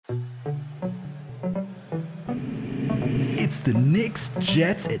the Knicks,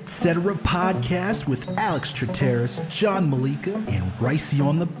 Jets, etc. podcast with Alex Trateris, John Malika, and Ricey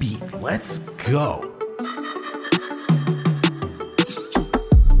on the beat. Let's go.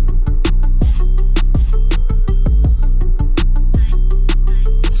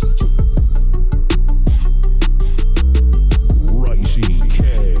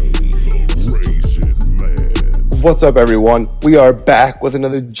 What's up, everyone? We are back with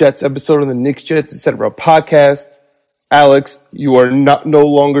another Jets episode on the Knicks, Jets, etc. podcast. Alex, you are no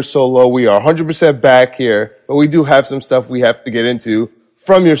longer solo. We are 100% back here, but we do have some stuff we have to get into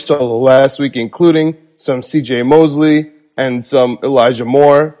from your solo last week, including some CJ Mosley and some Elijah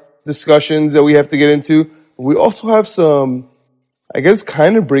Moore discussions that we have to get into. We also have some, I guess,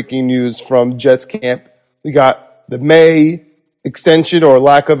 kind of breaking news from Jets camp. We got the May extension or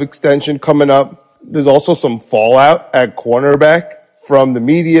lack of extension coming up. There's also some fallout at cornerback from the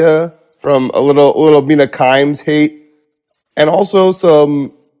media, from a little Mina Kimes hate, and also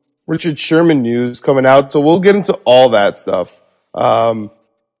some Richard Sherman news coming out. So we'll get into all that stuff.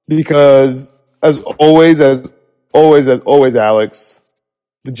 Because as always, Alex, the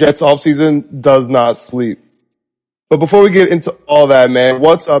Jets offseason does not sleep. But before we get into all that, man,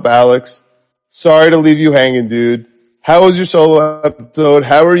 what's up, Alex? Sorry to leave you hanging, dude. How was your solo episode?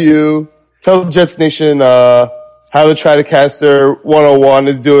 How are you? Tell Jets Nation how the Tritacaster 101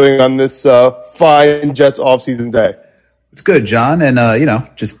 is doing on this fine Jets offseason day. It's good, John, and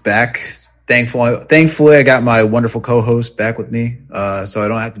just back. Thankfully, I got my wonderful co-host back with me, so I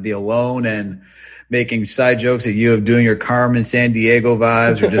don't have to be alone and making side jokes at you of doing your Carmen San Diego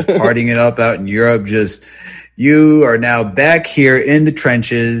vibes or just partying it up out in Europe. Just you are now back here in the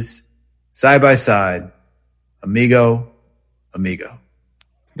trenches, side by side, amigo.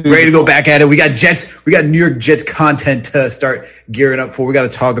 Ready to go back at it. We got New York Jets content to start gearing up for. We got to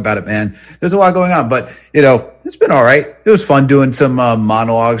talk about it, man. There's a lot going on, but it's been all right. It was fun doing some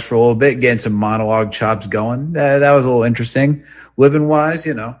monologues for a little bit, getting some monologue chops going. That was a little interesting. Living wise,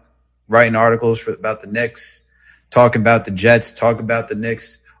 writing articles about the Knicks, talking about the Jets, talking about the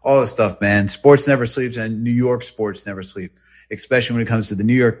Knicks, all this stuff, man. Sports never sleeps, and New York sports never sleep, especially when it comes to the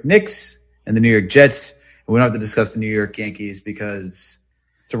New York Knicks and the New York Jets. And we don't have to discuss the New York Yankees because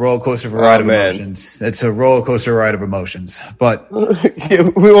it's a roller coaster ride of emotions. It's a roller coaster ride of emotions. But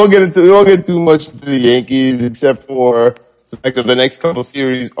we won't get too much into the Yankees, except for the fact that the next couple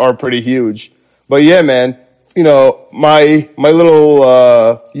series are pretty huge. But yeah, man, my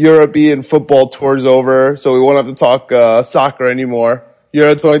little European football tour is over, so we won't have to talk soccer anymore.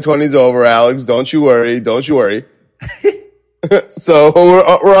 Euro 2020 is over, Alex. Don't you worry. So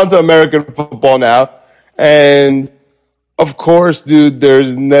we're on to American football now, and of course, dude,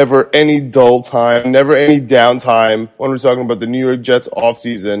 there's never any dull time, never any downtime when we're talking about the New York Jets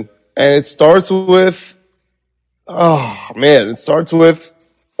offseason. And it starts with a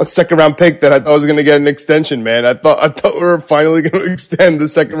second-round pick that I thought was going to get an extension, man. I thought we were finally going to extend the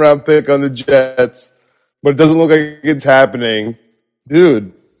second-round pick on the Jets, but it doesn't look like it's happening.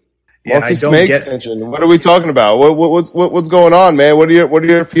 Dude, Marcus May extension. What are we talking about? What's going on, man? What are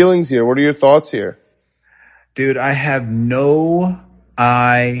your feelings here? What are your thoughts here? Dude, I have no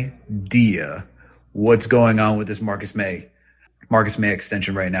idea what's going on with this Marcus May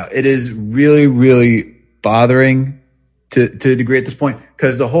extension right now. It is really, really bothering to a degree at this point,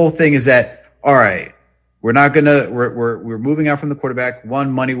 because the whole thing is that, all right, we're moving out from the quarterback, one,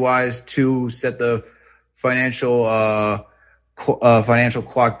 money wise, two, set the financial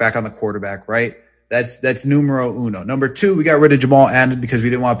clock back on the quarterback, right? That's numero uno. Number two, we got rid of Jamal Adams because we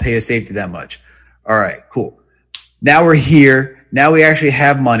didn't want to pay a safety that much. All right, cool. Now we're here. Now we actually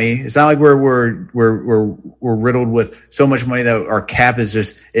have money. It's not like we're riddled with so much money that our cap is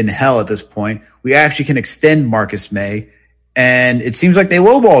just in hell at this point. We actually can extend Marcus May, and it seems like they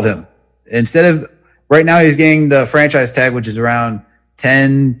lowballed him. Instead of right now, he's getting the franchise tag, which is around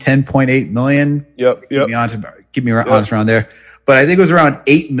 10.8 million. Yep. Keep me honest around there. But I think it was around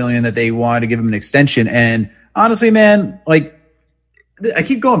 8 million that they wanted to give him an extension. And honestly, man, I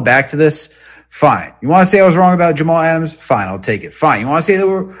keep going back to this. Fine. You want to say I was wrong about Jamal Adams? Fine, I'll take it. Fine. You want to say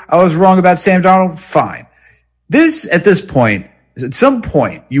that I was wrong about Sam Darnold? Fine. At this point, at some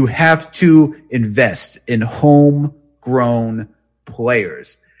point, you have to invest in homegrown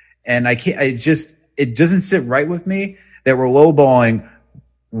players. And it doesn't sit right with me that we're lowballing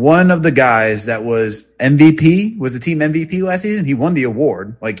one of the guys that was the team MVP last season. He won the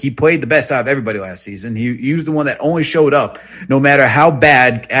award. He played the best out of everybody last season. He was the one that only showed up no matter how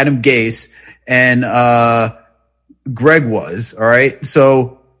bad Adam Gase and Greg was. All right.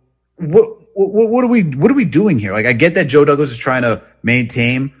 So what are we doing here? I get that Joe Douglas is trying to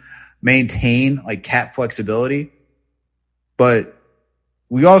maintain like cap flexibility, but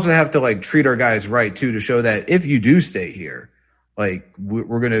we also have to like treat our guys right too, to show that if you do stay here, like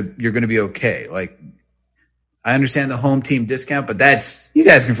you're gonna be okay. Like, I understand the home team discount, but he's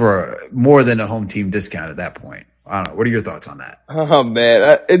asking for more than a home team discount at that point. I don't know. What are your thoughts on that? Oh man,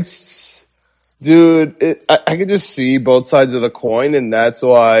 I can just see both sides of the coin, and that's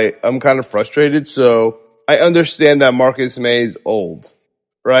why I'm kind of frustrated. So I understand that Marcus May is old,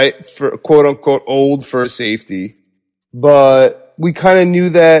 right? For quote unquote old for a safety, but we kind of knew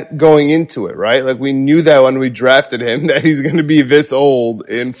that going into it, right? Like, we knew that when we drafted him that he's going to be this old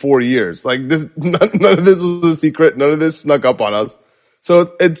in 4 years. Like, none of this was a secret. None of this snuck up on us.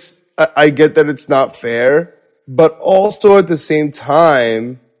 So I get that it's not fair, but also at the same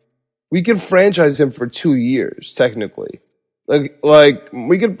time, we can franchise him for 2 years, technically. Like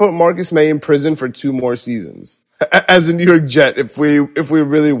we could put Marcus May in prison for 2 more seasons as a New York Jet if we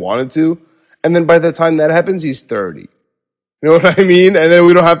really wanted to. And then by the time that happens, he's 30. You know what I mean? And then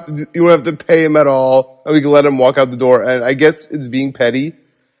you don't have to pay him at all, and we can let him walk out the door. And I guess it's being petty.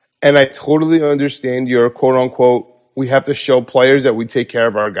 And I totally understand your quote unquote, we have to show players that we take care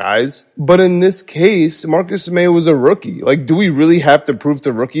of our guys. But in this case, Marcus May was a rookie. Like, do we really have to prove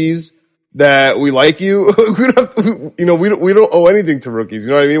to rookies that we like you? We don't have to, we don't owe anything to rookies.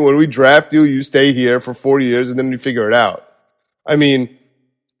 You know what I mean? When we draft you, you stay here for 4 years and then we figure it out. I mean,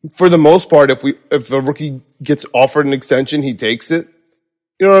 for the most part, if a rookie gets offered an extension, he takes it.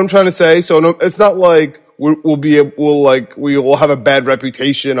 You know what I'm trying to say? So no, it's not like we will have a bad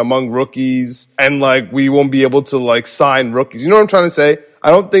reputation among rookies and like we won't be able to like sign rookies. You know what I'm trying to say?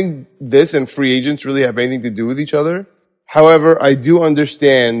 I don't think this and free agents really have anything to do with each other. However, I do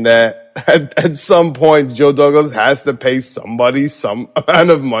understand that at some point, Joe Douglas has to pay somebody some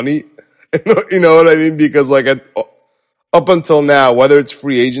amount of money. You know what I mean? Because like up until now, whether it's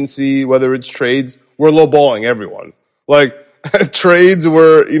free agency, whether it's trades, we're lowballing everyone. Like trades,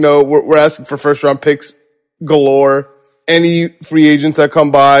 we're asking for first round picks galore. Any free agents that come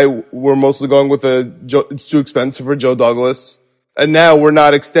by, we're mostly going with it's too expensive for Joe Douglas. And now we're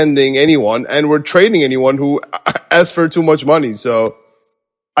not extending anyone, and we're trading anyone who asks for too much money. So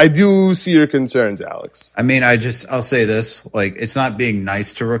I do see your concerns, Alex. I mean, I'll say this, like, it's not being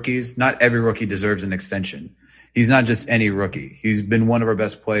nice to rookies. Not every rookie deserves an extension. He's not just any rookie. He's been one of our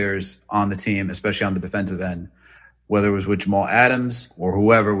best players on the team, especially on the defensive end, whether it was with Jamal Adams or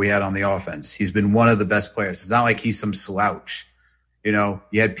whoever we had on the offense. He's been one of the best players. It's not like he's some slouch. You know,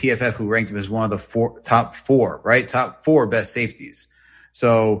 you had PFF who ranked him as one of the top four best safeties.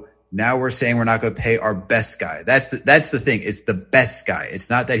 So now we're saying we're not going to pay our best guy. That's the thing. It's the best guy. It's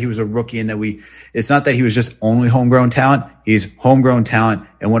not that he was a rookie and it's not that he was just only homegrown talent. He's homegrown talent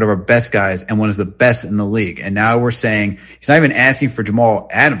and one of our best guys and one of the best in the league. And now we're saying he's not even asking for Jamal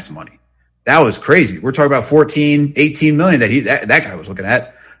Adams money. That was crazy. We're talking about 14, 18 million that guy was looking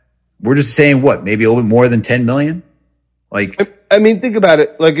at. We're just saying what, maybe a little bit more than 10 million? Like, I mean, think about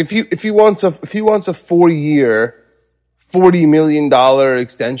it. Like, if he wants a 4-year, $40 million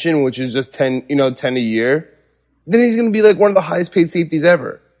extension, which is just 10 a year, then he's going to be like one of the highest paid safeties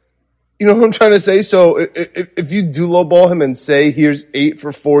ever. You know what I'm trying to say? So if you do lowball him and say here's 8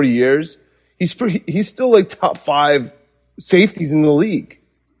 for 4 years, he's still like top 5 safeties in the league.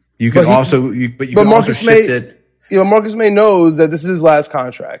 You can also shift it. You know, Marcus May knows that this is his last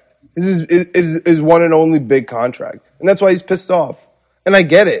contract. This is his one and only big contract. And that's why he's pissed off. And I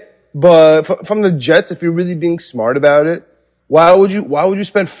get it. But from the Jets, if you're really being smart about it, why would you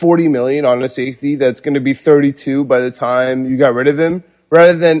spend $40 million on a safety that's going to be 32 by the time you got rid of him?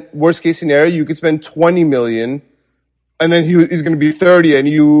 Rather than, worst case scenario, you could spend $20 million and then he's going to be 30 and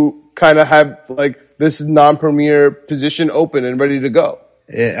you kind of have like this non-premier position open and ready to go.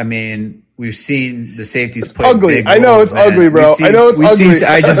 I mean, we've seen the safeties play ugly. Big I know roles, it's man. ugly, bro. I know it's ugly.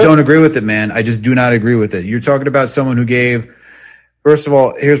 I just don't agree with it, man. I just do not agree with it. You're talking about someone who gave, first of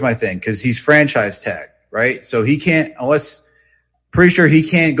all, here's my thing, because he's franchise tag, right? So he can't, pretty sure he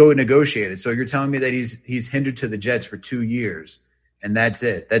can't go negotiate it. So you're telling me that he's hindered to the Jets for 2 years, and that's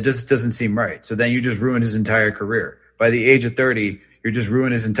it. That just doesn't seem right. So then you just ruined his entire career. By the age of 30, you're just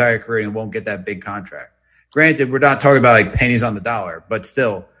ruining his entire career and won't get that big contract. Granted, we're not talking about like pennies on the dollar, but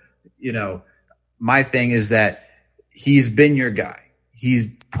still, you know, my thing is that he's been your guy. He's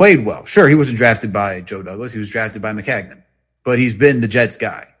played well. Sure, he wasn't drafted by Joe Douglas. He was drafted by Maccagnan, but he's been the Jets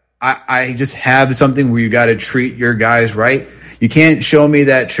guy. I just have something where you got to treat your guys right. You can't show me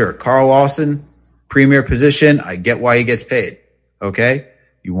that, sure, Carl Lawson, premier position. I get why he gets paid. Okay.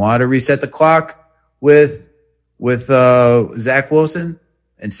 You want to reset the clock with Zach Wilson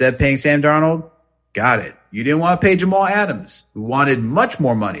instead of paying Sam Darnold? Got it. You didn't want to pay Jamal Adams, who wanted much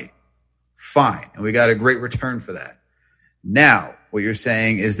more money. Fine. And we got a great return for that. Now, what you're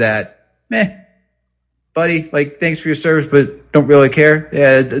saying is that, buddy, like, thanks for your service, but don't really care.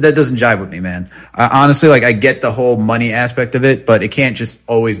 Yeah, that doesn't jive with me, man. Honestly, like, I get the whole money aspect of it, but it can't just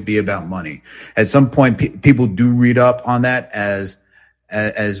always be about money. At some point, people do read up on that as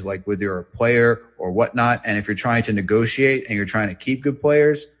like whether you're a player or whatnot. And if you're trying to negotiate and you're trying to keep good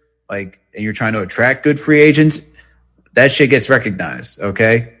players, like, and you're trying to attract good free agents, that shit gets recognized.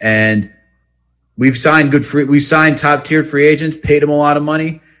 Okay. And we've signed top tier free agents, paid them a lot of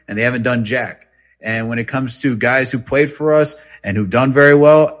money, and they haven't done jack. And when it comes to guys who played for us and who've done very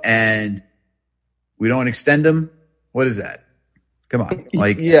well and we don't extend them, what is that? Come on.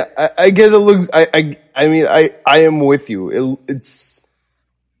 Like, yeah, I get it. Looks, I mean, I am with you.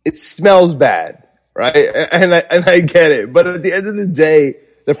 It smells bad, right? And I get it. But at the end of the day,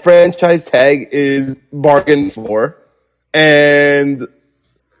 the franchise tag is bargained for. And,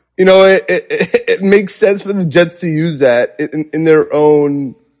 you know, it makes sense for the Jets to use that in their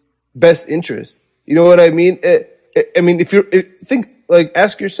own best interest. You know what I mean? I mean,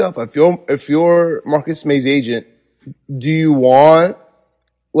 ask yourself, if you're Marcus May's agent, do you want,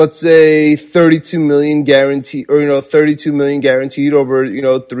 let's say, $32 million guaranteed, or, $32 million guaranteed over,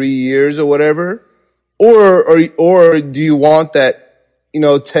 3 years or whatever? Or do you want that,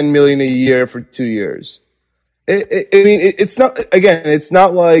 $10 million a year for 2 years? It's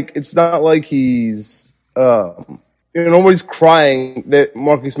not like he's, nobody's crying that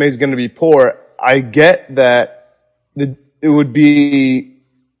Marcus May is going to be poor. I get that it would be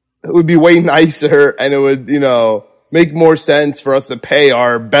way nicer, and it would, make more sense for us to pay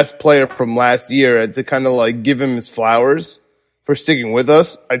our best player from last year and to kind of like give him his flowers for sticking with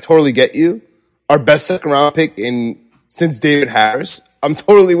us. I totally get you. Our best second round pick since David Harris. I'm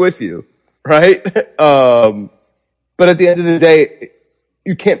totally with you, right? But at the end of the day,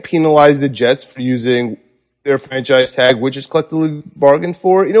 you can't penalize the Jets for using their franchise tag, which is collectively bargained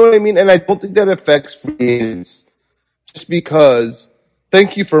for. You know what I mean? And I don't think that affects free agents. Just because,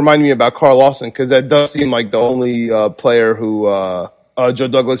 thank you for reminding me about Carl Lawson, because that does seem like the only player who Joe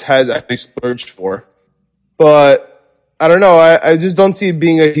Douglas has actually splurged for. But I don't know. I just don't see it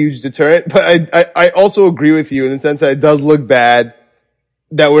being a huge deterrent. But I also agree with you in the sense that it does look bad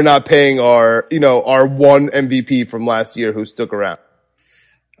that we're not paying our one MVP from last year who stuck around.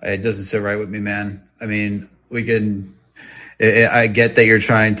 It doesn't sit right with me, man. I mean, I get that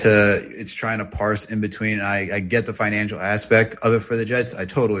it's trying to parse in between. I get the financial aspect of it for the Jets. I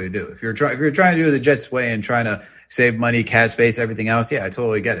totally do. If you're trying to do it the Jets way and trying to save money, cap space, everything else, yeah, I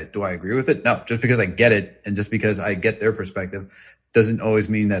totally get it. Do I agree with it? No. Just because I get it and just because I get their perspective doesn't always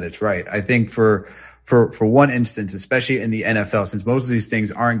mean that it's right. I think for one instance, especially in the NFL, since most of these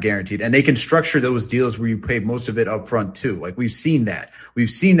things aren't guaranteed, and they can structure those deals where you pay most of it up front too. Like, we've seen that. We've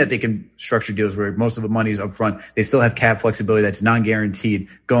seen that they can structure deals where most of the money is up front. They still have cap flexibility that's non-guaranteed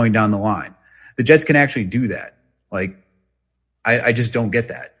going down the line. The Jets can actually do that. Like, I just don't get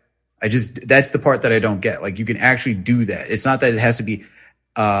that. That's the part that I don't get. Like, you can actually do that. It's not that it has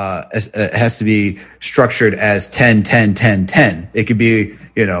to be structured as 10, 10, 10, 10. It could be,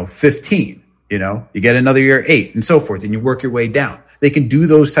 15. You get another year 8 and so forth, and you work your way down. They can do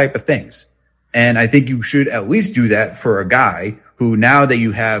those type of things. And I think you should at least do that for a guy who, now that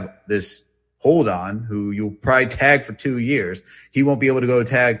you have this hold on, who you'll probably tag for 2 years, he won't be able to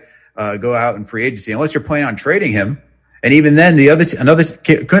go out in free agency unless you're planning on trading him. And even then,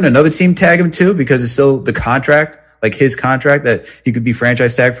 couldn't another team tag him too, because it's still the contract, like his contract, that he could be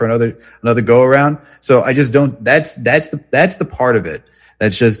franchise tagged for another go around. So I just don't. That's the part of it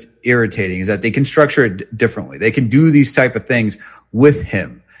that's just irritating, is that they can structure it differently. They can do these type of things with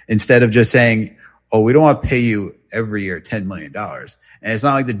him instead of just saying, oh, we don't want to pay you every year $10 million. And it's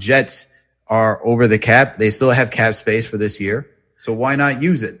not like the Jets are over the cap. They still have cap space for this year. So why not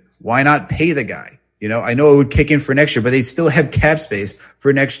use it? Why not pay the guy? I know it would kick in for next year, but they still have cap space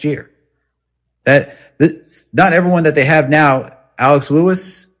for next year. Not everyone that they have now, Alex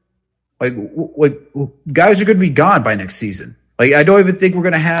Lewis, like guys are going to be gone by next season. Like, I don't even think we're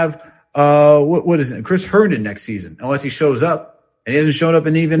going to have, what is it, Chris Herndon next season, unless he shows up, and he hasn't shown up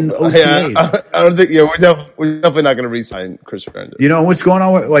in even OTAs. I don't think, we're definitely not going to re-sign Chris Herndon. What's going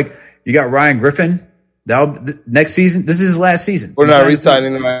on with, you got Ryan Griffin. Next season, this is his last season. We're not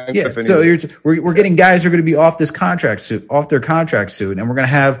re-signing Ryan Griffin. So we're getting guys who are going to be off their contract soon, and we're going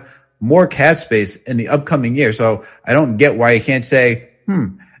to have more cap space in the upcoming year. So I don't get why you can't say,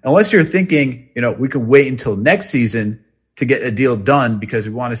 unless you're thinking, we could wait until next season to get a deal done because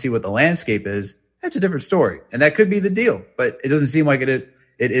we want to see what the landscape is. That's a different story. And that could be the deal, but it doesn't seem like it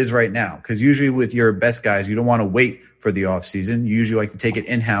is right now. Because usually with your best guys, you don't want to wait for the off season. You usually like to take it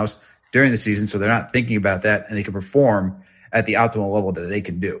in-house during the season, so they're not thinking about that and they can perform at the optimal level that they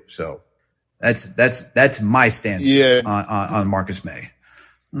can do. So that's my stance on Marcus May.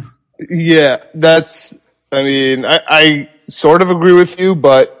 Yeah, I sort of agree with you,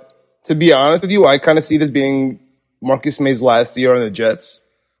 but to be honest with you, I kind of see this being Marcus May's last year on the Jets.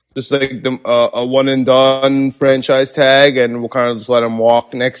 Just like a one and done franchise tag, and we'll kind of just let him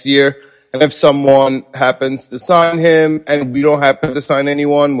walk next year. And if someone happens to sign him and we don't happen to sign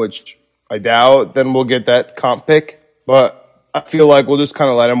anyone, which I doubt, then we'll get that comp pick. But I feel like we'll just kind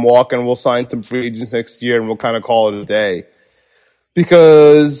of let him walk and we'll sign some free agents next year and we'll kind of call it a day.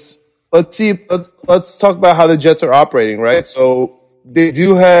 Because let's talk about how the Jets are operating, right? So they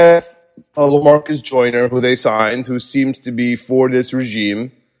do have a LaMarcus Joyner who they signed, who seems to be for this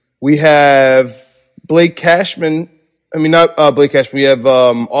regime. We have Blake Cashman. I mean, not Blake Cashman. We have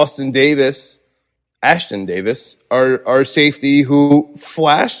Ashton Davis, our safety, who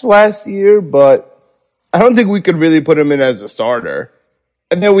flashed last year, but I don't think we could really put him in as a starter.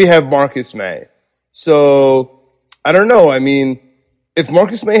 And then we have Marcus May. So I don't know. I mean, if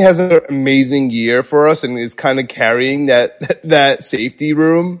Marcus May has an amazing year for us and is kind of carrying that safety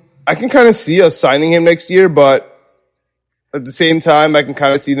room, I can kind of see us signing him next year, but at the same time, I can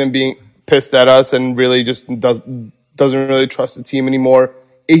kind of see them being pissed at us and really just doesn't really trust the team anymore.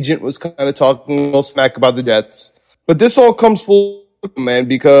 Agent was kind of talking a little smack about the Jets. But this all comes full, man,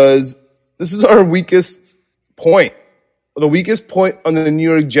 because this is our weakest point. The weakest point on the New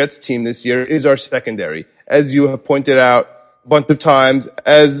York Jets team this year is our secondary, as you have pointed out a bunch of times,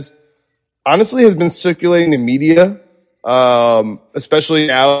 as honestly has been circulating in the media. Especially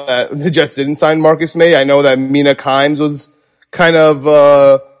now that the Jets didn't sign Marcus May. I know that Mina Kimes was kind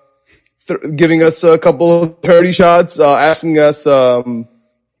of giving us a couple of dirty shots, asking the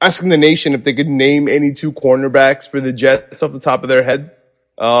nation if they could name any two cornerbacks for the Jets off the top of their head,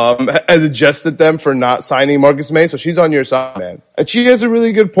 as a jest at them for not signing Marcus May. So she's on your side, man. And she has a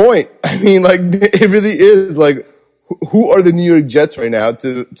really good point. I mean, like, it really is like, who are the New York Jets right now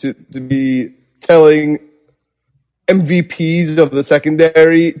to be telling MVPs of the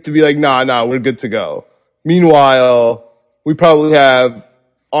secondary to be like, nah, we're good to go. Meanwhile, we probably have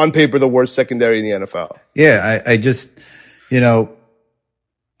on paper the worst secondary in the NFL. Yeah, I just, I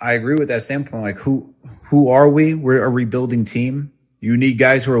agree with that standpoint. Like, who are we? We're a rebuilding team. You need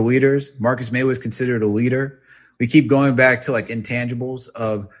guys who are leaders. Marcus May was considered a leader. We keep going back to like intangibles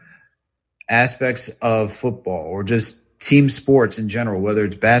of aspects of football or just team sports in general, whether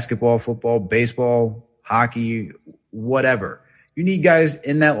it's basketball, football, baseball, hockey, whatever. You need guys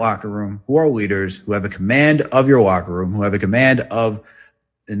in that locker room who are leaders, who have a command of your locker room, who have a command of,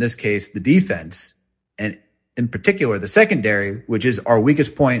 in this case, the defense, and in particular the secondary, which is our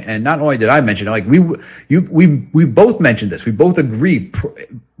weakest point. And not only did I mention it, like we both mentioned this, we both agreed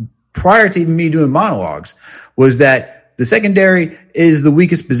prior to even me doing monologues, was that the secondary is the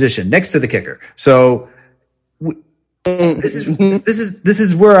weakest position next to the kicker. So this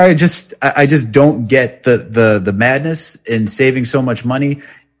is where I just don't get the madness in saving so much money.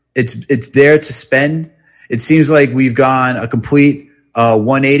 It's there to spend. It seems like we've gone a complete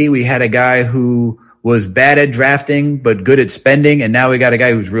 180. We had a guy who was bad at drafting but good at spending, and now we got a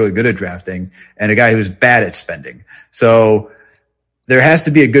guy who's really good at drafting and a guy who's bad at spending. So there has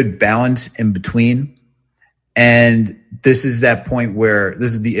to be a good balance in between, and this is that point where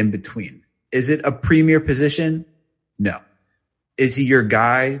this is the in between. Is it a premier position? No. Is he your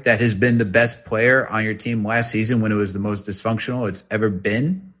guy that has been the best player on your team last season when it was the most dysfunctional it's ever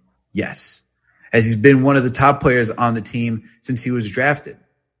been? Yes. Has he been one of the top players on the team since he was drafted?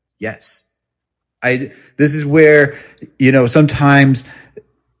 Yes. This is where, sometimes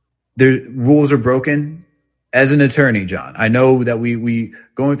the rules are broken. As an attorney, John, I know that we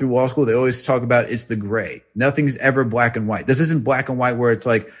going through law school, they always talk about it's the gray. Nothing's ever black and white. This isn't black and white where it's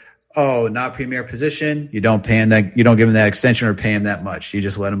like, oh, not premier position. You don't pay him that. You don't give him that extension or pay him that much. You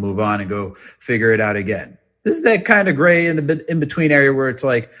just let him move on and go figure it out again. This is that kind of gray in the in between area where it's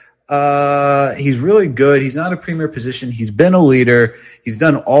like, he's really good. He's not a premier position. He's been a leader. He's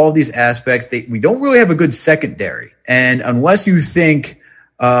done all these aspects. We don't really have a good secondary. And unless you think,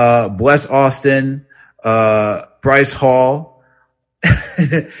 Bless Austin, Bryce Hall,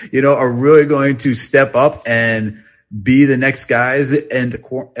 are really going to step up and be the next guys at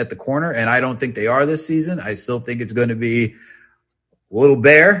the corner, and I don't think they are this season. I still think it's going to be Little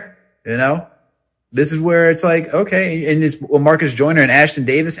Bear. This is where it's like, okay, and it's Marcus Joyner and Ashton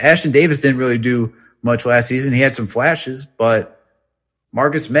Davis. Ashton Davis didn't really do much last season. He had some flashes, but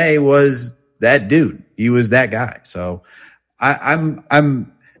Marcus May was that dude. He was that guy. So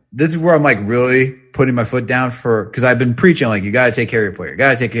I'm. This is where I'm like really putting my foot down because I've been preaching like you got to take care of your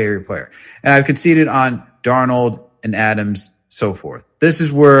player, and I've conceded on Darnold and Adams, so forth. This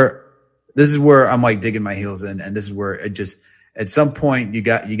is where I'm like digging my heels in, and this is where it just at some point you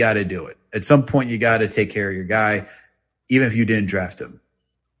got to do it. At some point you got to take care of your guy, even if you didn't draft him.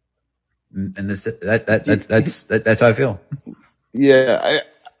 And that's how I feel. Yeah,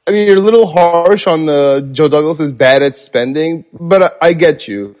 I mean, you're a little harsh on the Joe Douglas is bad at spending, but I get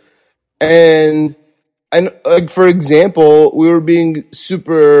you. And like, for example, we were being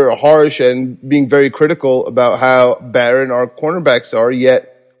super harsh and being very critical about how barren our cornerbacks are,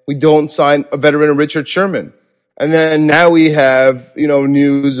 yet we don't sign a veteran Richard Sherman. And then now we have,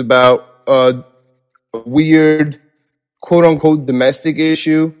 news about a weird quote unquote domestic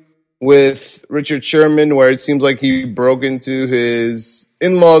issue with Richard Sherman, where it seems like he broke into his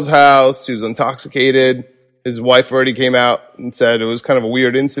in-laws' house. He was intoxicated. His wife already came out and said it was kind of a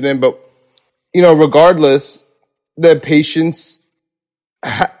weird incident. But, regardless, the patience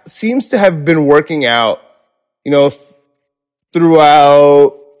seems to have been working out,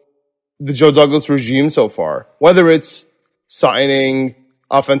 throughout the Joe Douglas regime so far. Whether it's signing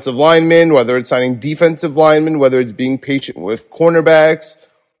offensive linemen, whether it's signing defensive linemen, whether it's being patient with cornerbacks,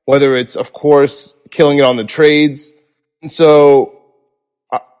 whether it's, of course, killing it on the trades. And so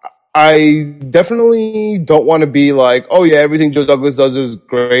I definitely don't want to be like, oh, yeah, everything Joe Douglas does is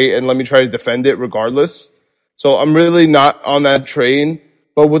great, and let me try to defend it regardless. So I'm really not on that train.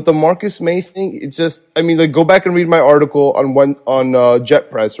 But with the Marcus May thing, it's just, go back and read my article on Jet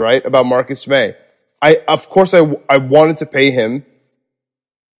Press, right, about Marcus May. I wanted to pay him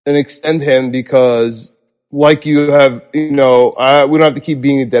and extend him because, like you have, we don't have to keep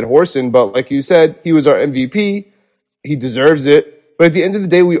being a dead horse in, but like you said, he was our MVP. He deserves it. But at the end of the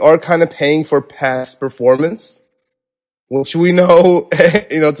day, we are kind of paying for past performance, which we know,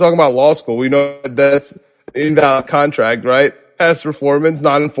 talking about law school, we know that's an invalid contract, right? Past performance,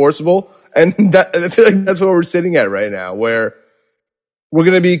 non-enforceable. And I feel like that's where we're sitting at right now, where we're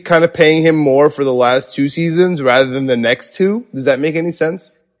going to be kind of paying him more for the last 2 seasons rather than the next 2. Does that make any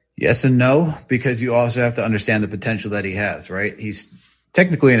sense? Yes and no, because you also have to understand the potential that he has, right? He's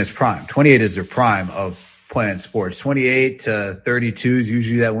technically in his prime. 28 is their prime of playing sports. 28 to 32 is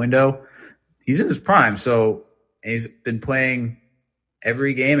usually that window. He's in his prime, so he's been playing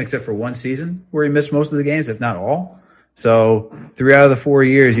every game except for 1 season where he missed most of the games, if not all. So 3 out of the 4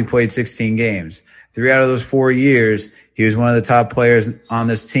 years, he played 16 games. 3 out of those 4 years, he was one of the top players on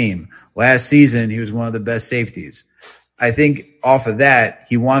this team. Last season, he was one of the best safeties. I think off of that,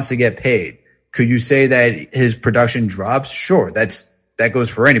 he wants to get paid. Could you say that his production drops? Sure, that goes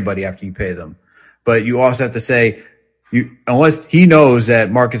for anybody after you pay them. But you also have to say, unless he knows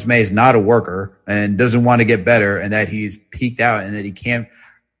that Marcus May is not a worker and doesn't want to get better and that he's peaked out and that he can't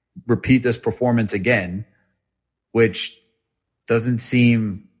repeat this performance again, which doesn't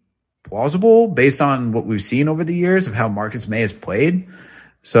seem plausible based on what we've seen over the years of how Marcus May has played.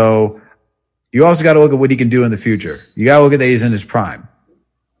 So you also got to look at what he can do in the future. You got to look at that he's in his prime.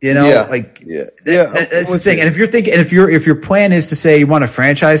 That's the thing. And if your plan is to say you want to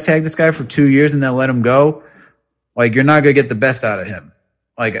franchise tag this guy for 2 years and then let him go, like, you're not going to get the best out of him.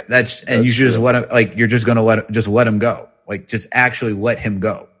 Like, you should just let him, like, you're just going to let him go. Like, just actually let him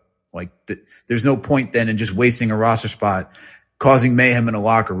go. Like, there's no point then in just wasting a roster spot, causing mayhem in a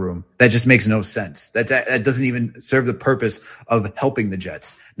locker room. That just makes no sense. That doesn't even serve the purpose of helping the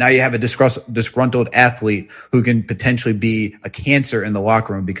Jets. Now you have a disgruntled athlete who can potentially be a cancer in the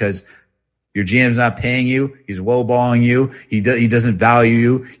locker room because your GM's not paying you. He's lowballing you. He doesn't value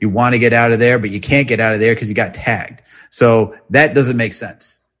you. You want to get out of there, but you can't get out of there because you got tagged. So that doesn't make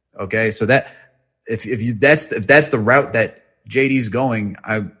sense. Okay. So that if that's the route that JD's going,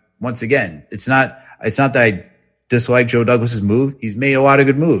 once again, it's not that I dislike Joe Douglas's move. He's made a lot of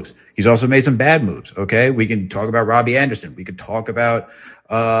good moves. He's also made some bad moves. Okay. We can talk about Robbie Anderson. We could talk about,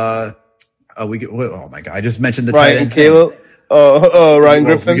 oh my God. I just mentioned the tight end. Caleb, Ryan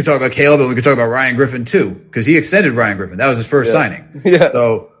Griffin. We could talk about Caleb and we could talk about Ryan Griffin too, because he extended Ryan Griffin. That was his first signing. Yeah.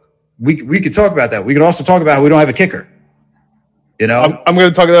 So we could talk about that. We could also talk about how we don't have a kicker. I'm going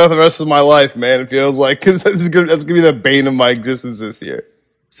to talk about that the rest of my life, man. It feels like, because that's going to be the bane of my existence this year.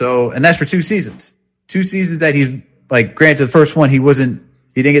 So, and that's for 2 seasons. 2 seasons that he's, like, granted, the first one he didn't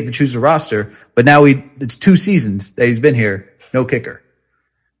get to choose the roster, but now it's 2 seasons that he's been here, no kicker.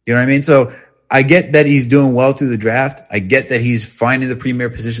 You know what I mean? So I get that he's doing well through the draft. I get that he's finding the premier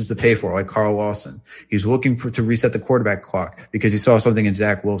positions to pay for, like Carl Lawson. He's looking to reset the quarterback clock because he saw something in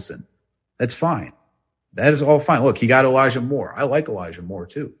Zach Wilson. That's fine. That is all fine. Look, he got Elijah Moore. I like Elijah Moore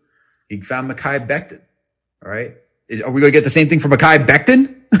too. He found Mekhi Becton. All right. Are we going to get the same thing for Mekhi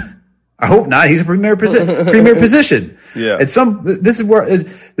Becton? I hope not. He's a premier position. Yeah. This is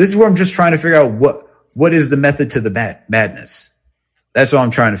where I'm just trying to figure out what is the method to the madness? That's all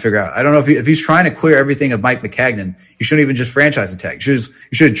I'm trying to figure out. I don't know if he's trying to clear everything of Mike Maccagnan. You shouldn't even just franchise the tag. You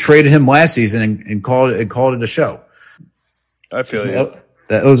should have traded him last season and called it a show. I feel you.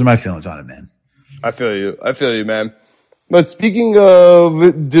 Those are my feelings on it, man. I feel you, man. But speaking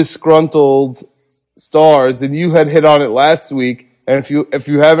of disgruntled stars, and you had hit on it last week, and if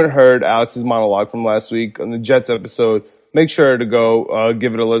you haven't heard Alex's monologue from last week on the Jets episode, make sure to go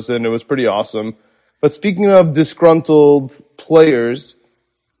give it a listen. It was pretty awesome. But speaking of disgruntled players,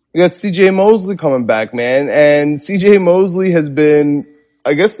 we got C.J. Mosley coming back, man. And C.J. Mosley has been,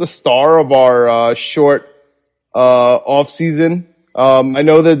 I guess, the star of our short off season. I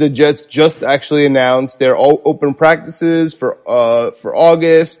know that the Jets just actually announced their open practices for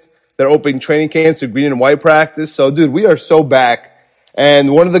August. They're opening training camps to green and white practice. So, dude, we are so back.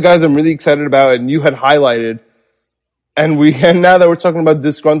 And one of the guys I'm really excited about, and you had highlighted, and now that we're talking about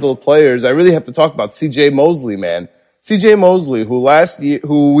disgruntled players, I really have to talk about C.J. Mosley, man. C.J. Mosley,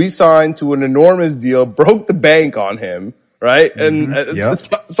 who we signed to an enormous deal, broke the bank on him, right? Mm-hmm. And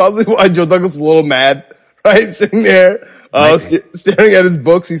it's probably why Joe Douglas is a little mad, right? Sitting there, staring at his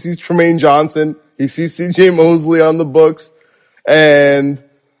books. He sees Tremaine Johnson. He sees C.J. Mosley on the books. And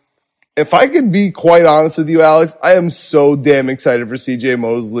if I could be quite honest with you, Alex, I am so damn excited for C.J.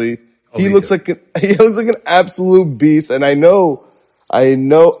 Mosley. He looks like an absolute beast, and I know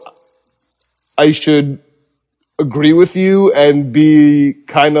I should agree with you and be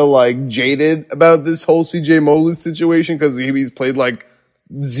kind of like jaded about this whole C.J. Mosley situation because he's played like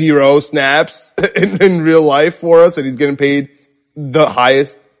 0 snaps in real life for us, and he's getting paid the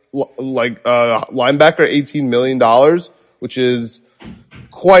highest linebacker, $18 million, which is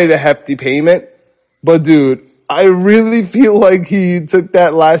quite a hefty payment. But dude, I really feel like he took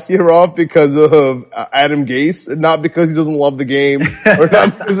that last year off because of Adam Gase, and not because he doesn't love the game or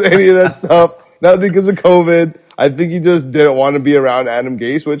not because of any of that stuff, not because of COVID. I think he just didn't want to be around Adam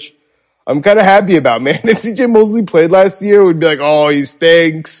Gase, which I'm kind of happy about, man. If C.J. Mosley played last year, we'd be like, oh, he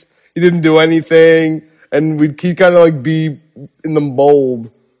stinks. He didn't do anything. And he'd kind of like be in the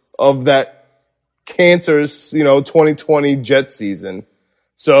mold of that cancerous, 2020 Jet season.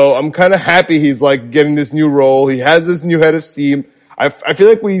 So I'm kind of happy he's like getting this new role. He has this new head of steam. I feel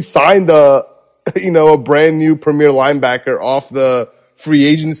like we signed a brand new premier linebacker off the free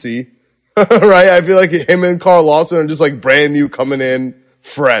agency, right? I feel like him and Carl Lawson are just like brand new coming in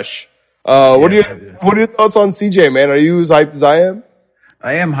fresh. What are your thoughts on CJ, man? Are you as hyped as I am?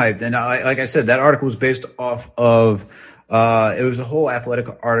 I am hyped. And like I said, that article was based off of, it was a whole athletic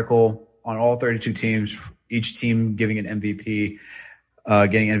article on all 32 teams, each team giving an MVP.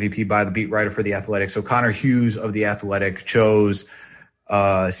 Getting MVP by the beat writer for The Athletic. So Connor Hughes of The Athletic chose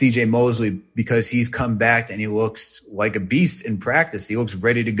C.J. Mosley because he's come back and he looks like a beast in practice. He looks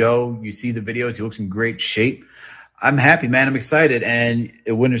ready to go. You see the videos. He looks in great shape. I'm happy, man. I'm excited. And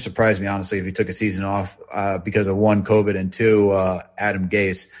it wouldn't have surprised me, honestly, if he took a season off because of 1, COVID, and 2, Adam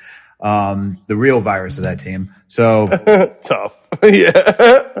Gase, the real virus of that team. So tough.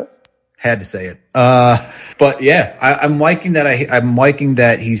 Yeah. Had to say it. But yeah, I'm liking that. I'm liking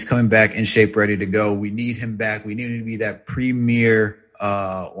that he's coming back in shape, ready to go. We need him back. We need him to be that premier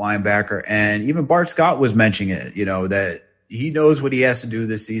linebacker. And even Bart Scott was mentioning it, that he knows what he has to do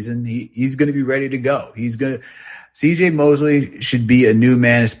this season. He's going to be ready to go. CJ Mosley should be a new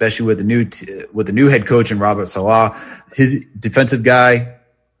man, especially with the new head coach and Robert Saleh, his defensive guy.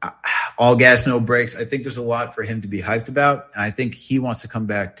 All gas, no brakes. I think there's a lot for him to be hyped about. And I think he wants to come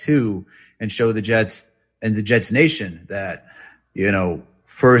back too and show the Jets and the Jets Nation that,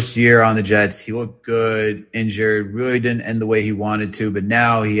 first year on the Jets, he looked good, injured, really didn't end the way he wanted to. But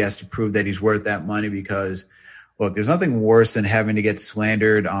now he has to prove that he's worth that money because, look, there's nothing worse than having to get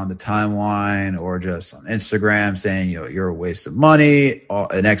slandered on the timeline or just on Instagram saying, you're a waste of money,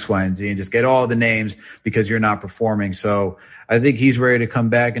 an X, Y, and Z, and just get all the names because you're not performing. So I think he's ready to come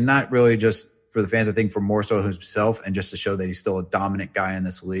back, and not really just for the fans, I think for more so himself and just to show that he's still a dominant guy in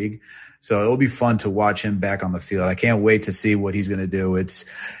this league. So it'll be fun to watch him back on the field. I can't wait to see what he's going to do.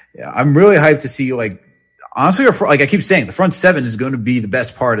 I'm really hyped to see, honestly, like I keep saying, the front seven is going to be the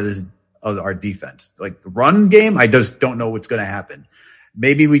best part of our defense. Like the run game, I just don't know what's going to happen.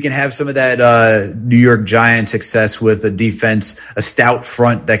 Maybe we can have some of that New York Giants success with a defense, a stout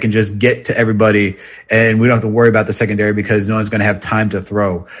front that can just get to everybody, and we don't have to worry about the secondary because no one's going to have time to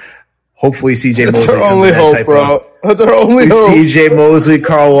throw. Hopefully, C.J. Mosley. That's our only hope, bro. That's our only hope. C.J. Mosley,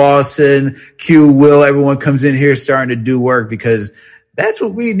 Carl Lawson, Q, Will, everyone comes in here starting to do work because that's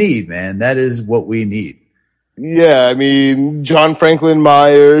what we need, man. That is what we need. Yeah, I mean, John Franklin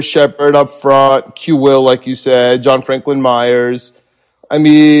Myers, Shepard up front, Q Will, like you said, John Franklin Myers. I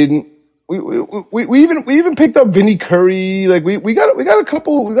mean, We even picked up Vinny Curry. Like we got a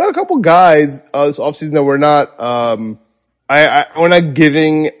couple guys this offseason that we're not we're not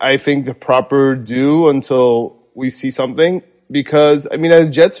giving, I think, the proper due until we see something, because I mean, as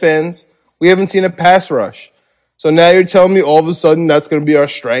Jets fans, we haven't seen a pass rush. So now you're telling me all of a sudden that's going to be our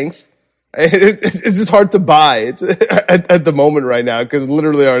strength? It's just hard to buy. It's at the moment right now, because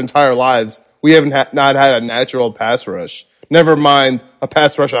literally our entire lives we haven't not had a natural pass rush. Never mind a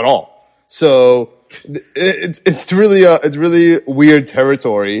pass rush at all. So it's really weird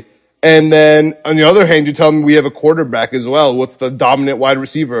territory. And then on the other hand, you're telling me we have a quarterback as well with the dominant wide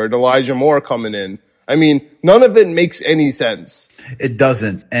receiver, Elijah Moore, coming in. I mean, none of it makes any sense. It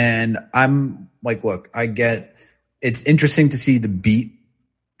doesn't. And I'm like, look, I get it's interesting to see the beat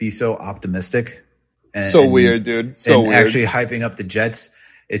be so optimistic. So weird, dude. So weird. Actually hyping up the Jets.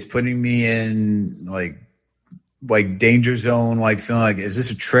 It's putting me in like danger zone, like feeling like, is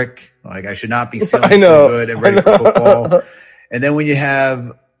this a trick? Like I should not be feeling so good and ready for football. And then when you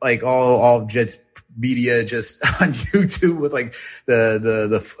have like all Jets media just on YouTube with like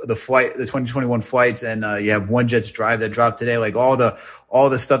the flight, the 2021 flights, and you have one Jets drive that dropped today, like all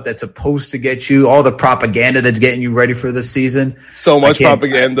the stuff that's supposed to get you, all the propaganda that's getting you ready for this season. So much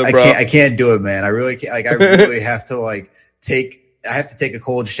propaganda, bro. I can't do it, man. I really can't. Like I really have to take a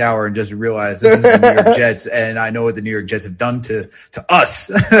cold shower and just realize this is the New York Jets, and I know what the New York Jets have done to us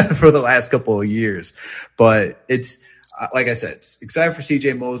for the last couple of years. But it's like I said, excited for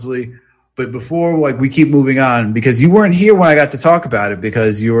CJ Mosley. But before we keep moving on, because you weren't here when I got to talk about it,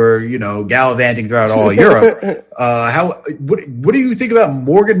 because you were gallivanting throughout all Europe. What do you think about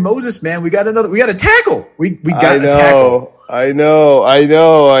Morgan Moses, man? We got a tackle. We got a tackle. I know.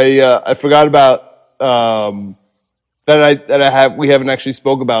 I forgot about we haven't actually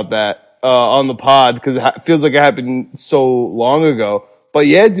spoke about that on the pod, because it feels like it happened so long ago. But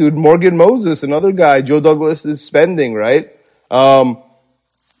yeah, dude, Morgan Moses, another guy Joe Douglas is spending, right?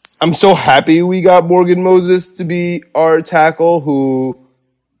 I'm so happy we got Morgan Moses to be our tackle, who,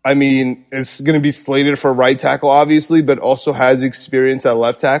 I mean, is going to be slated for right tackle, obviously, but also has experience at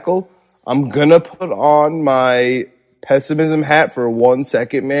left tackle. I'm going to put on my pessimism hat for 1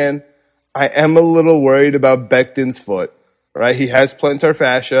 second, man. I am a little worried about Becton's foot, right? He has plantar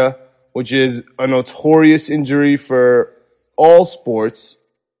fascia, which is a notorious injury for all sports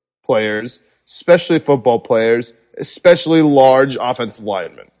players, especially football players, especially large offensive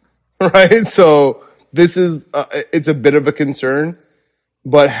linemen, right? So this is, it's a bit of a concern,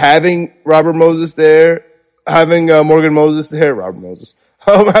 but having Morgan Moses there, having Morgan Moses there,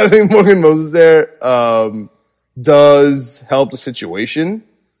 does help the situation.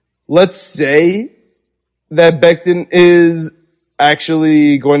 Let's say that Becton is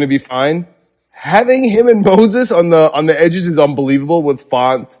actually going to be fine. Having him and Moses on the edges is unbelievable, with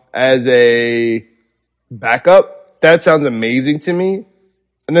Font as a backup. That sounds amazing to me.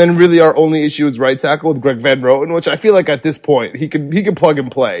 And then really our only issue is right tackle with Greg Van Roten, which I feel like at this point he can plug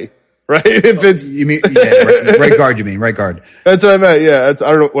and play, right? If it's you mean right guard, you mean right guard. That's what I meant. Yeah, I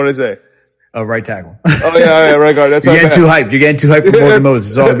don't know what I say. Right tackle. Oh yeah, right guard. That's You're getting too hyped. You're getting too hyped for Morgan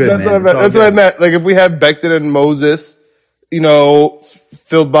Moses. It's all good, that's man. That's what I meant. Like if we have Becton and Moses,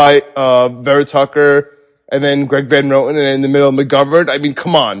 filled by Vera Tucker, and then Greg Van Roten, and in the middle McGovern. I mean,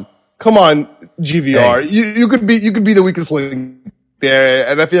 come on, GVR. Hey. You could be the weakest link there,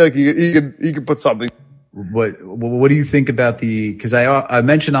 and I feel like you could put something. What do you think about because I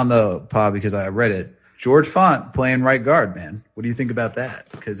mentioned on the pod, because I read it, George Font playing right guard, man. What do you think about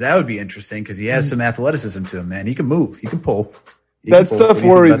that? Because that would be interesting, because he has some athleticism to him, man. He can move. He can pull. That stuff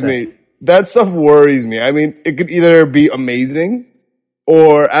worries me. That stuff worries me. I mean, it could either be amazing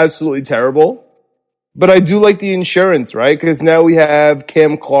or absolutely terrible. But I do like the insurance, right? Because now we have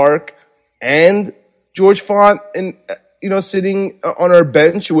Cam Clark and George Font and sitting on our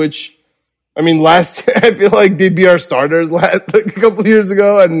bench, which, I mean, I feel like they'd be our starters a couple of years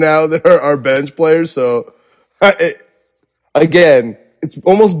ago, and now they're our bench players. So, again, it's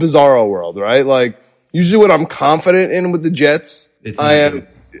almost bizarro world, right? Like, usually what I'm confident in with the Jets, it's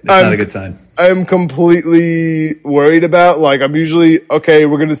not a good sign. I'm completely worried about. Like, I'm usually, okay,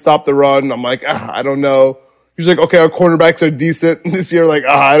 we're going to stop the run. I'm like, I don't know. Usually like, okay, our cornerbacks are decent this year. Like,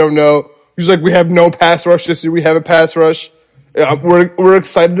 I don't know. Usually like, we have no pass rush this year. We have a pass rush. We're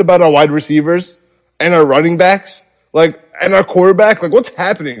excited about our wide receivers and our running backs, and our quarterback. Like, what's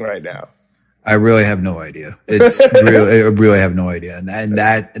happening right now? I really have no idea. I really have no idea. And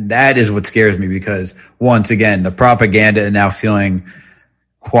that is what scares me, because once again, the propaganda and now feeling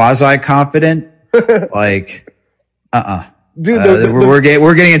quasi confident, like, dude, we're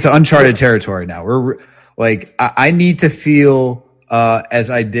getting into uncharted territory now. We're like, I need to feel as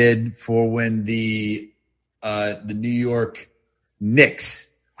I did for when the New York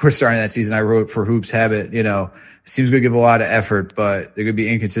Knicks were starting that season. I wrote for Hoops Habit, seems going to give a lot of effort, but they're going to be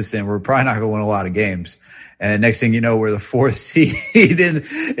inconsistent. We're probably not going to win a lot of games. And next thing you know, we're the 4th seed in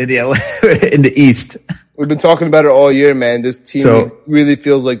the East. We've been talking about it all year, man. This team really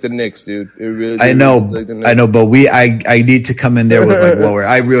feels like the Knicks, dude. It really. I know, but I need to come in there with like lower.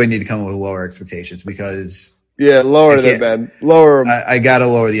 I really need to come in with lower expectations because. Yeah, lower them, man. Lower them. I got to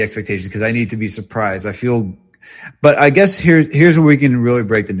lower the expectations because I need to be surprised. I feel, but I guess here's where we can really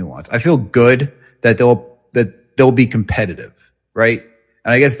break the nuance. I feel good that they'll be competitive, right?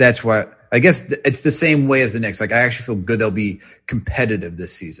 And I guess that's what. I guess it's the same way as the Knicks. Like I actually feel good they'll be competitive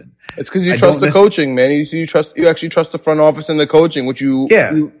this season. It's because you trust the coaching, man. You actually trust the front office and the coaching, which you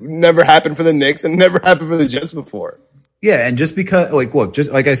never happened for the Knicks and never happened for the Jets before. Yeah, and just because, look,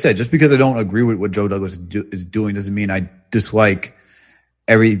 just like I said, just because I don't agree with what Joe Douglas is doing doesn't mean I dislike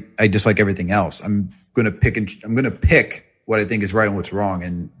everything else. I'm gonna pick what I think is right and what's wrong,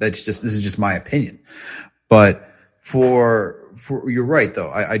 and this is just my opinion. But for you're right though.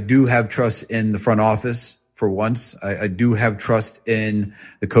 I do have trust in the front office for once. I do have trust in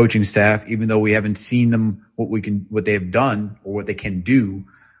the coaching staff, even though we haven't seen them what they have done or what they can do.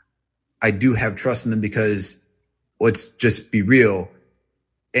 I do have trust in them because let's just be real.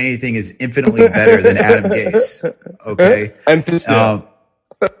 Anything is infinitely better than Adam Gase. Okay. And Fizdale.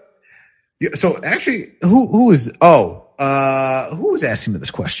 So actually, who was asking me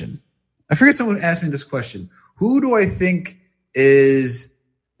this question? I forget someone asked me this question. Who do I think is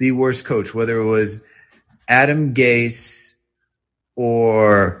the worst coach, whether it was Adam Gase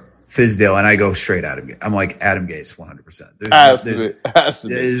or Fizdale? And I go straight Adam Gase. I'm like Adam Gase 100%.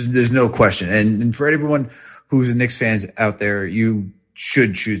 There's no question. And for everyone who's a Knicks fans out there, you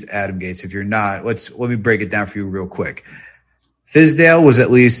should choose Adam Gase. If you're not, let me break it down for you real quick. Fizdale was at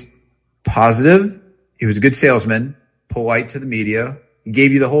least positive. He was a good salesman, polite to the media. He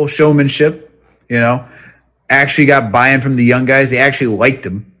gave you the whole showmanship, actually got buy-in from the young guys. They actually liked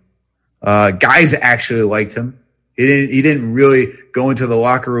him. Guys actually liked him. He didn't really go into the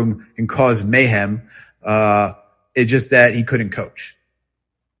locker room and cause mayhem. It's just that he couldn't coach.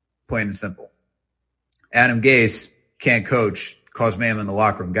 Plain and simple. Adam Gase can't coach, caused mayhem in the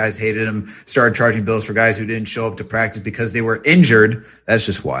locker room. Guys hated him, started charging bills for guys who didn't show up to practice because they were injured. That's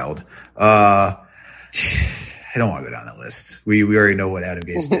just wild. I don't want to go down that list. We already know what Adam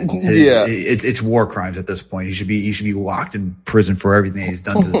Gase did. It's war crimes at this point. He should be locked in prison for everything he's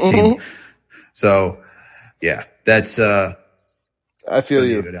done to this team. So, yeah, that's. I feel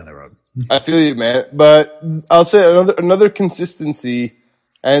you. Go down the road. I feel you, man. But I'll say another consistency,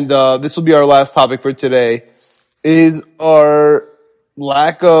 and this will be our last topic for today, is our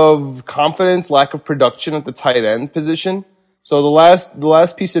lack of confidence, lack of production at the tight end position. So the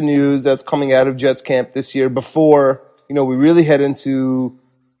last piece of news that's coming out of Jets camp this year before, we really head into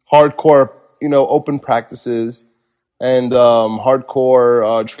hardcore, open practices and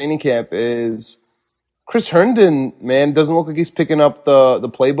hardcore training camp is Chris Herndon, man, doesn't look like he's picking up the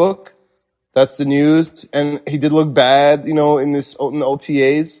playbook. That's the news. And he did look bad, in the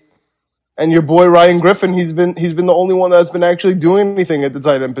OTAs. And your boy Ryan Griffin, he's been the only one that's been actually doing anything at the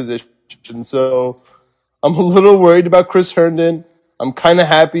tight end position. So I'm a little worried about Chris Herndon. I'm kind of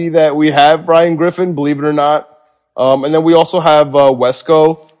happy that we have Ryan Griffin, believe it or not. And then we also have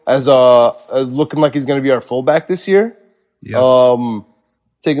Wesco as looking like he's going to be our fullback this year. Yep.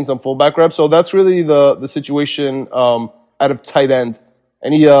 Taking some fullback reps. So that's really the situation out of tight end.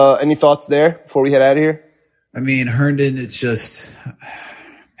 Any thoughts there before we head out of here? I mean, Herndon, it's just,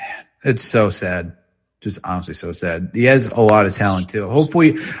 man, it's so sad. Just honestly so sad. He has a lot of talent too.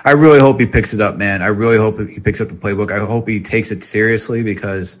 Hopefully, I really hope he picks it up, man. I really hope he picks up the playbook. I hope he takes it seriously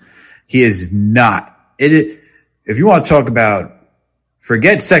because he is not. If you want to talk about,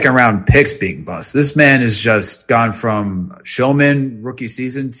 forget second round picks being bust. This man has just gone from showman rookie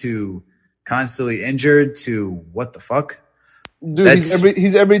season to constantly injured to what the fuck? Dude,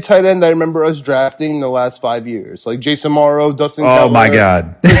 he's every tight end I remember us drafting in the last 5 years. Like Jason Morrow, Dustin Keller. Oh my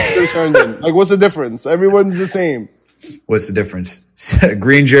God. Chris Herndon. Like, what's the difference? Everyone's the same. What's the difference?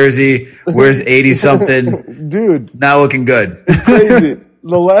 Green jersey, wears 80 something. Dude. Not looking good. It's crazy.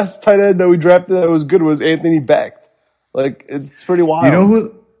 The last tight end that we drafted that was good was Anthony Becht. Like, it's pretty wild. You know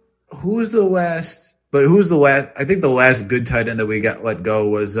who was the last, but who's the last, I think the last good tight end that we got let go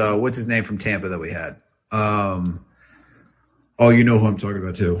was, what's his name from Tampa that we had? Oh, you know who I'm talking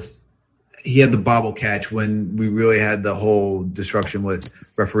about too. He had the bobble catch when we really had the whole disruption with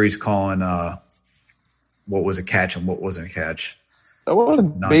referees calling what was a catch and what wasn't a catch. That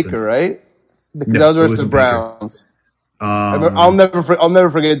wasn't Baker, right? Because that was versus the Browns. I'll never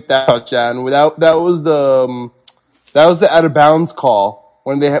forget that touchdown. That was the out of bounds call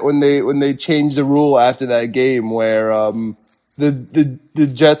when they changed the rule after that game where the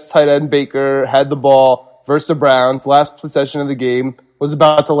Jets tight end Baker had the ball versus the Browns. Last possession of the game was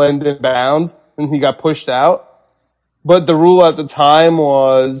about to land in bounds and he got pushed out. But the rule at the time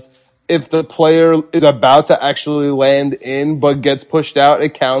was if the player is about to actually land in but gets pushed out,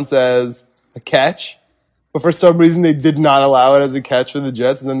 it counts as a catch. But for some reason, they did not allow it as a catch for the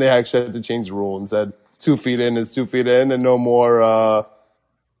Jets, and then they actually had to change the rule and said 2 feet in is 2 feet in and no more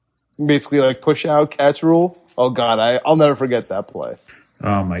basically like push out catch rule. Oh, God, I'll never forget that play.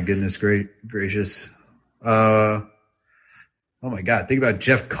 Oh, my goodness, gracious. Oh my God! Think about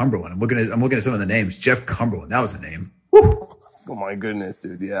Jeff Cumberland. I'm looking at some of the names. Jeff Cumberland, that was a name. Woo. Oh my goodness,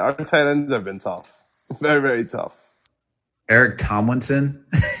 dude! Yeah, our tight ends have been tough, very, very tough. Eric Tomlinson.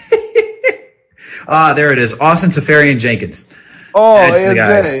 There it is. Austin Seferian-Jenkins. Oh,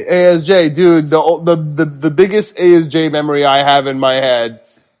 ASJ, dude. The biggest ASJ memory I have in my head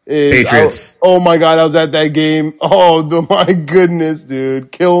is Patriots. Oh my God, I was at that game. Oh my goodness,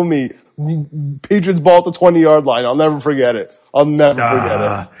 dude, kill me. Patriots ball at the 20-yard line. I'll never forget it. Forget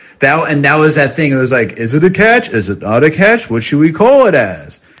it. That was that thing. It was like, is it a catch? Is it not a catch? What should we call it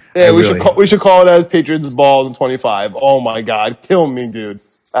as? Yeah, we should call it as Patriots ball in 25. Oh my God, kill me, dude.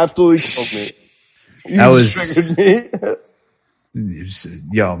 Absolutely kill me. Triggered me.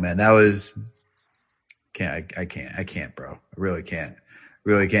 Yo, man, that was. I can't, bro. I really can't.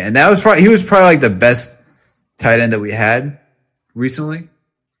 And that was he was probably like the best tight end that we had recently.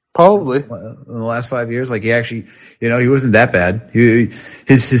 Probably in the last 5 years. Like he actually, he wasn't that bad.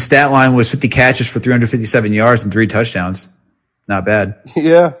 His stat line was 50 catches for 357 yards and 3 touchdowns. Not bad.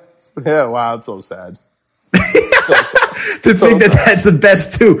 Yeah. Wow, it's so sad. To think that's the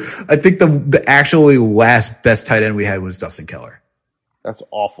best too. I think the actually last best tight end we had was Dustin Keller. That's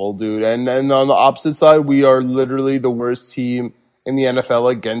awful, dude. And then on the opposite side, we are literally the worst team in the NFL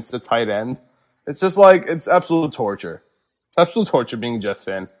against the tight end. It's just like it's absolute torture. It's absolute torture being a Jets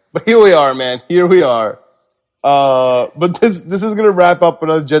fan. But here we are, man. Here we are. But this is gonna wrap up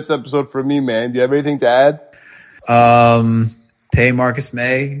another Jets episode for me, man. Do you have anything to add? Pay Marcus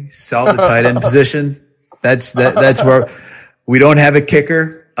May, sell the tight end position. That's where we don't have a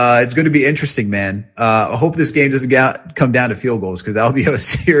kicker. It's going to be interesting, man. I hope this game doesn't come down to field goals because that'll be a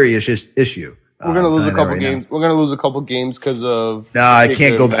serious issue. We're going to lose a couple games. We're going to lose a couple games because of. No, I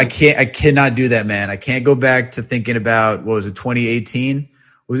can't go. I cannot do that, man. I can't go back to thinking about what was it, 2018.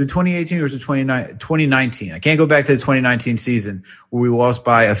 Was it 2018 or was it 2019? I can't go back to the 2019 season where we lost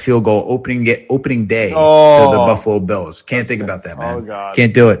by a field goal opening day to the Buffalo Bills. Can't think about that, man. Oh, God.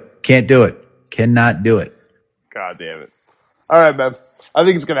 Can't do it. Cannot do it. God damn it. All right, man. I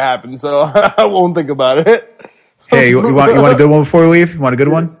think it's going to happen, so I won't think about it. Hey, you want a good one before we leave? You want a good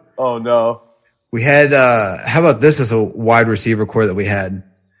one? Oh, no. We had, how about this as a wide receiver core that we had?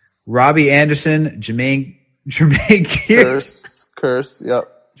 Robbie Anderson, Jermaine Curse, yep.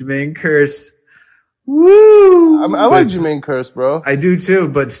 Jermaine Curse. Woo! I like Jermaine Curse, bro. I do too,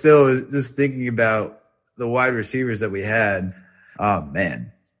 but still, just thinking about the wide receivers that we had. Oh,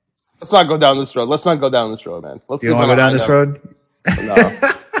 man. Let's not go down this road. Man. You don't want to go down this road?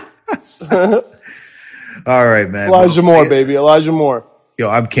 No. All right, man. Elijah Moore, baby. Elijah Moore. Yo,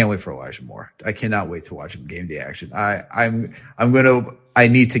 I can't wait for Elijah Moore. I cannot wait to watch him game day action. I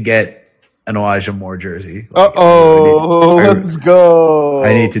need to get an Elijah Moore jersey. Let's go.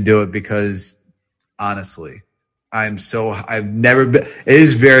 I need to do it because honestly, I've never been, it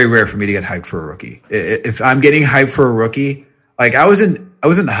is very rare for me to get hyped for a rookie. If I'm getting hyped for a rookie, like I wasn't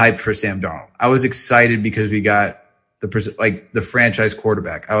hyped for Sam Darnold. I was excited because we got the franchise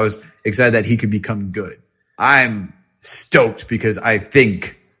quarterback. I was excited that he could become good. I'm stoked because I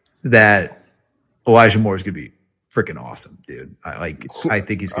think that Elijah Moore is going to be freaking awesome, dude. I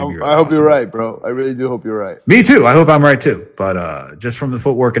think he's going to be really I hope awesome. You're right, bro. I really do hope you're right. Me too. I hope I'm right too. But just from the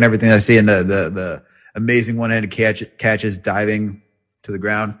footwork and everything I see and the amazing one-handed catches diving to the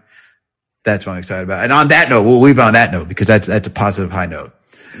ground, that's what I'm excited about. And on that note, we'll leave it on that note because that's a positive high note.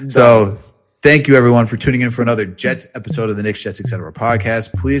 So thank you, everyone, for tuning in for another Jets episode of the Knicks, Jets, Etc.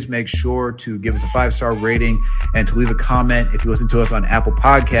 podcast. Please make sure to give us a 5-star rating and to leave a comment if you listen to us on Apple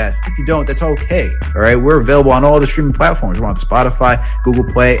Podcasts. If you don't, that's okay. All right. We're available on all the streaming platforms. We're on Spotify,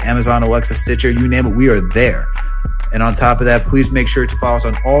 Google Play, Amazon, Alexa, Stitcher, you name it. We are there. And on top of that, please make sure to follow us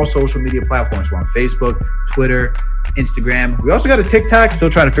on all social media platforms. We're on Facebook, Twitter, Instagram. We also got a TikTok. Still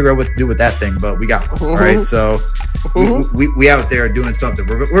trying to figure out what to do with that thing, but we got one. All right. So we out there doing something.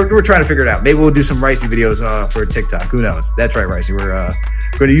 We're trying to figure it out. Maybe we'll do some Ricey videos for TikTok. Who knows? That's right, Ricey. We're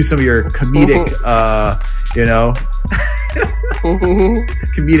going to use some of your comedic You know,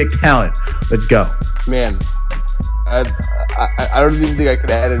 comedic talent. Let's go, man. I don't even think I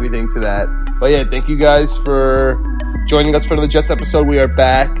could add anything to that. But yeah, thank you guys for joining us for another Jets episode. We are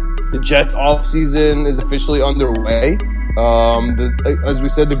back. The Jets off season is officially underway. As we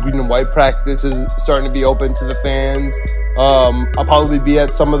said, the green and white practice is starting to be open to the fans. I'll probably be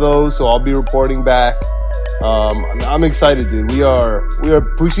at some of those, so I'll be reporting back. I'm excited, dude. We are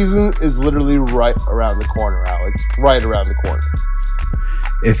preseason is literally right around the corner, Alex. Right around the corner.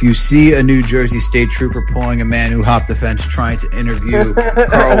 If you see a New Jersey State Trooper pulling a man who hopped the fence trying to interview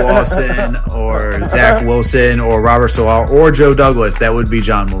Carl Lawson or Zach Wilson or Robert Saleh or Joe Douglas, that would be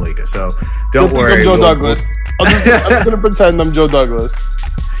John Malika. So don't worry. I'm Joe Douglas. I'm just going to pretend I'm Joe Douglas.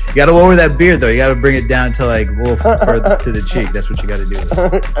 You got to lower that beard, though. You got to bring it down to like a little further to the cheek. That's what you got to do.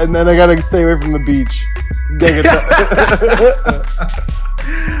 And then I got to stay away from the beach.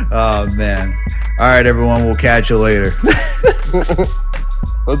 Oh, man. All right, everyone. We'll catch you later.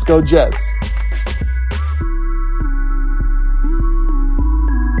 Let's go, Jets.